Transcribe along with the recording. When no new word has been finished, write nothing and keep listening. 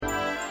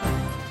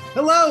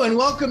Hello and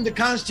welcome to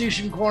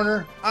Constitution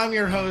Corner. I'm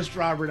your host,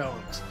 Robert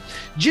Owens.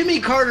 Jimmy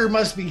Carter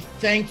must be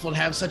thankful to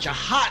have such a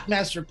hot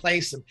mess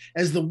replace him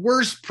as the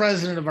worst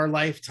president of our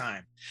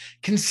lifetime.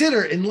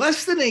 Consider, in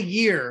less than a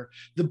year,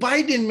 the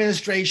Biden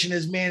administration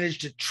has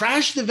managed to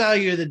trash the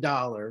value of the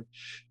dollar,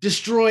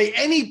 destroy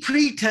any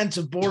pretense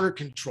of border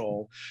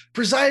control,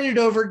 presided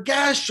over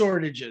gas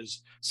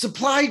shortages,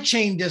 supply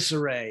chain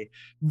disarray,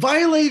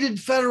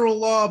 violated federal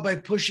law by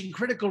pushing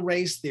critical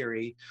race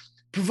theory,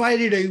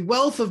 provided a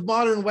wealth of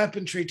modern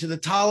weaponry to the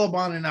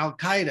Taliban and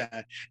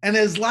Al-Qaeda, and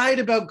has lied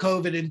about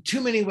COVID in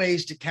too many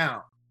ways to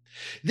count.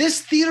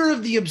 This theater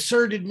of the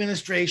absurd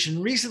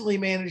administration recently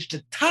managed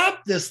to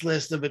top this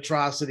list of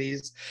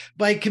atrocities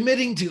by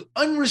committing to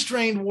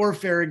unrestrained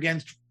warfare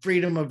against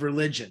freedom of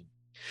religion.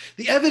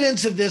 The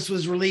evidence of this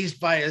was released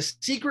by a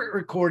secret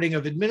recording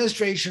of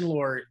administration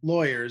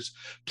lawyers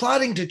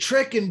plotting to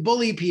trick and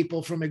bully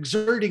people from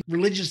exerting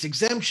religious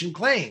exemption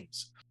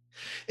claims.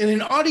 In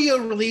an audio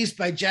released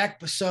by Jack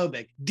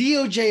Posobiec,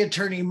 DOJ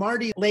attorney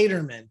Marty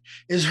Lederman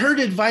is heard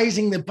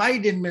advising the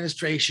Biden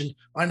administration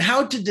on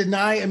how to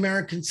deny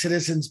American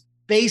citizens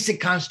basic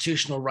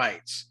constitutional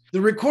rights.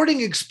 The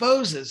recording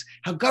exposes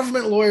how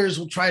government lawyers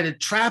will try to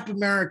trap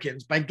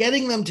Americans by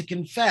getting them to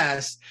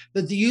confess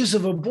that the use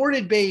of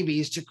aborted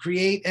babies to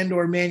create and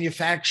or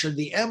manufacture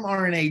the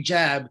mRNA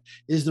jab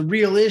is the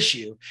real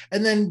issue,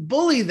 and then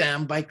bully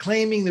them by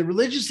claiming the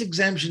religious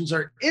exemptions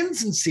are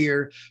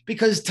insincere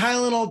because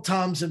Tylenol,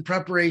 Tums, and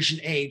Preparation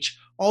H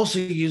also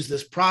use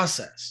this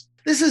process.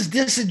 This is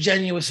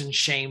disingenuous and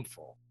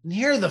shameful. And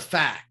here are the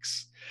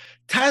facts.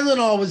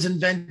 Tylenol was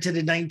invented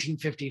in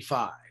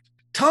 1955.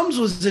 Tums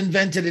was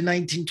invented in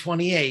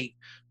 1928.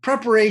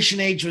 Preparation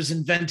H was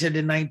invented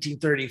in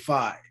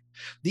 1935.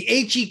 The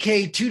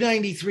HEK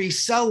 293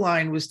 cell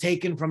line was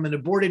taken from an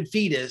aborted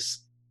fetus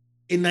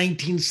in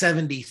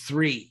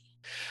 1973.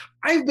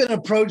 I've been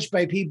approached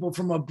by people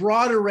from a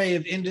broad array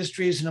of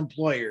industries and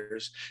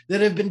employers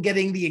that have been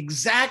getting the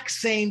exact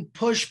same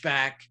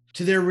pushback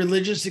to their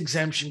religious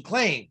exemption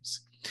claims.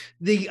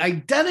 The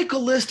identical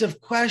list of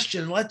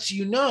questions lets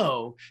you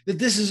know that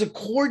this is a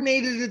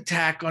coordinated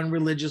attack on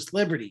religious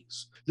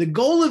liberties. The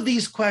goal of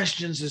these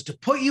questions is to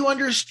put you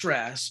under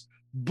stress,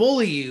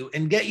 bully you,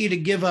 and get you to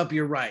give up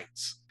your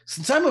rights.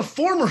 Since I'm a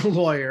former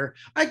lawyer,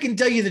 I can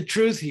tell you the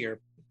truth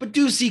here, but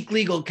do seek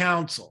legal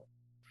counsel.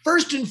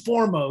 First and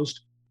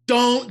foremost,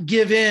 don't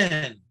give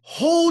in.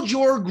 Hold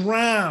your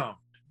ground.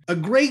 A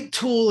great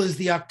tool is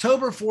the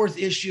October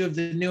 4th issue of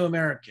the New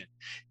American.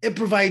 It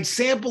provides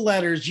sample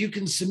letters you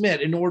can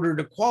submit in order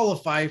to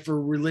qualify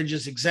for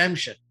religious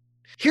exemption.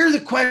 Here are the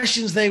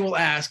questions they will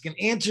ask and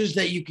answers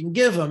that you can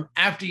give them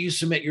after you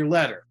submit your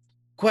letter.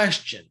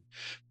 Question: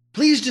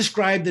 please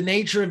describe the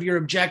nature of your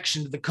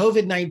objection to the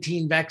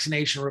COVID-19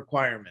 vaccination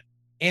requirement.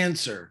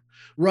 Answer: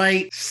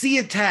 write "see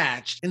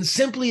attached" and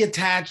simply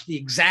attach the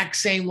exact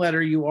same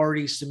letter you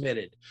already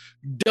submitted.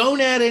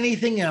 Don't add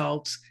anything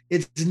else.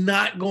 It's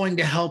not going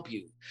to help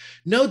you.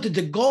 Note that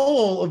the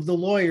goal of the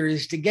lawyer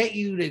is to get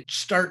you to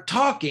start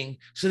talking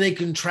so they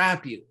can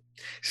trap you.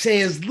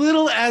 Say as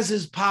little as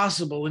is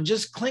possible and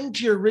just cling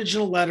to your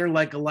original letter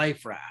like a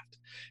life raft.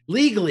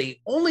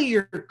 Legally, only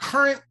your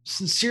current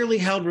sincerely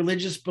held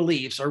religious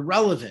beliefs are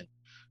relevant.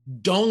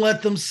 Don't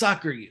let them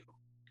sucker you.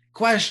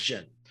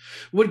 Question: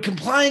 would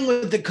complying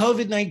with the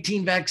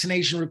COVID-19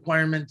 vaccination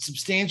requirement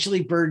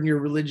substantially burden your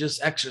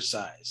religious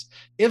exercise?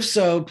 If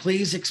so,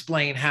 please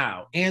explain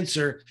how.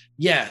 Answer: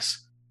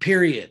 yes,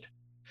 period.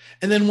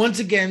 And then once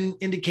again,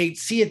 indicate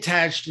 "see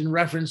attached" in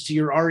reference to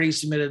your already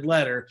submitted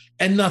letter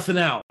and nothing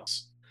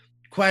else.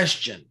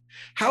 Question: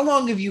 how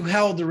long have you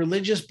held the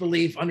religious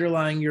belief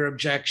underlying your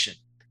objection?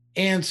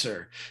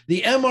 Answer: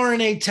 the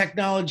mRNA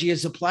technology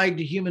as applied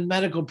to human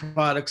medical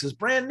products is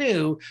brand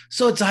new,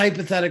 so it's a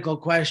hypothetical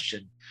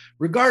question.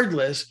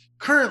 Regardless,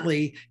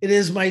 currently, it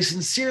is my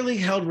sincerely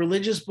held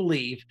religious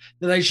belief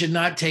that I should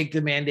not take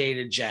the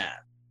mandated jab.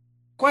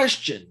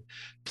 Question: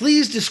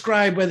 please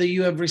describe whether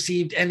you have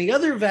received any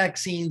other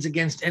vaccines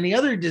against any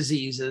other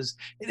diseases,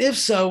 and if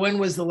so, when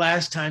was the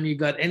last time you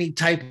got any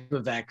type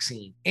of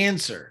vaccine?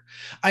 Answer: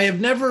 I have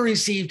never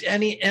received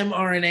any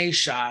mRNA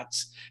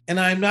shots, and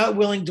I'm not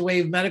willing to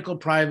waive medical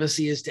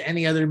privacy as to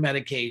any other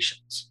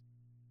medications.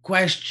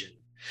 Question: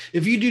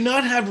 if you do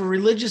not have a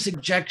religious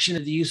objection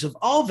to the use of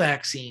all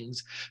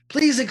vaccines,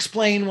 please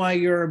explain why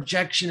your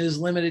objection is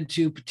limited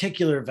to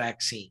particular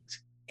vaccines.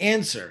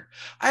 Answer: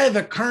 I have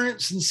a current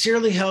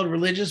sincerely held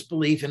religious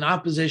belief in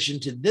opposition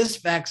to this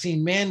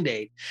vaccine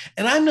mandate,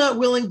 and I'm not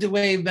willing to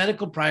waive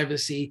medical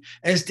privacy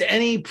as to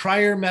any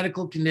prior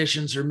medical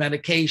conditions or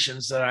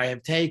medications that I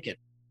have taken.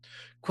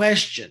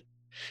 Question: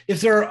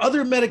 if there are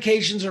other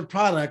medications or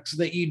products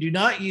that you do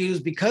not use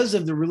because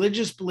of the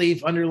religious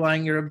belief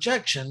underlying your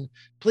objection,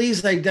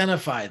 please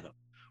identify them.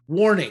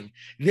 Warning: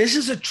 this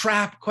is a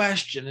trap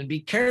question and be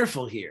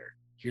careful here.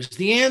 Here's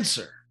the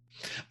answer: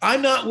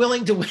 I'm not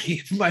willing to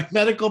waive my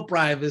medical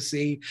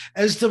privacy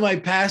as to my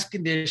past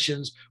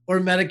conditions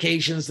or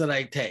medications that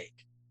I take.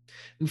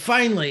 And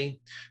finally,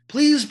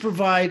 please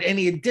provide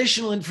any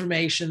additional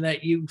information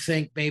that you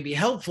think may be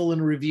helpful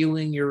in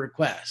reviewing your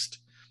request.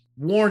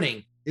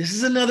 Warning, this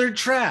is another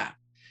trap.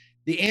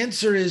 The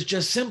answer is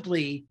just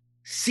simply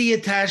see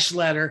attached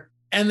letter,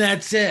 and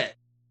that's it.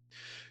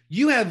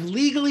 You have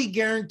legally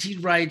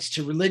guaranteed rights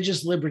to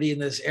religious liberty in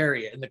this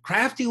area, and the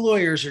crafty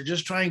lawyers are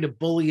just trying to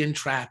bully and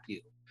trap you.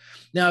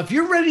 Now, if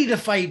you're ready to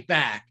fight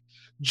back,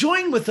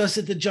 join with us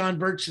at the John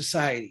Birch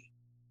Society.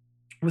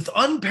 With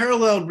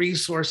unparalleled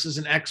resources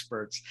and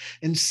experts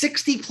and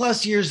 60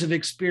 plus years of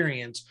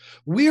experience,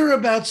 we're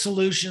about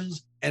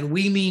solutions, and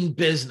we mean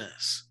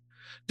business.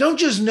 Don't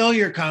just know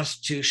your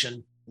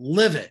Constitution,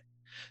 live it.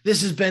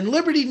 This has been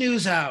Liberty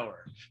News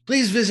Hour.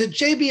 Please visit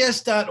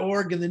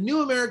jbs.org and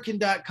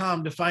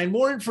thenewamerican.com to find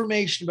more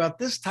information about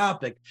this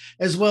topic,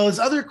 as well as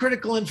other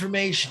critical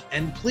information.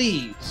 And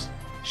please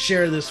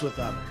share this with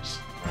others.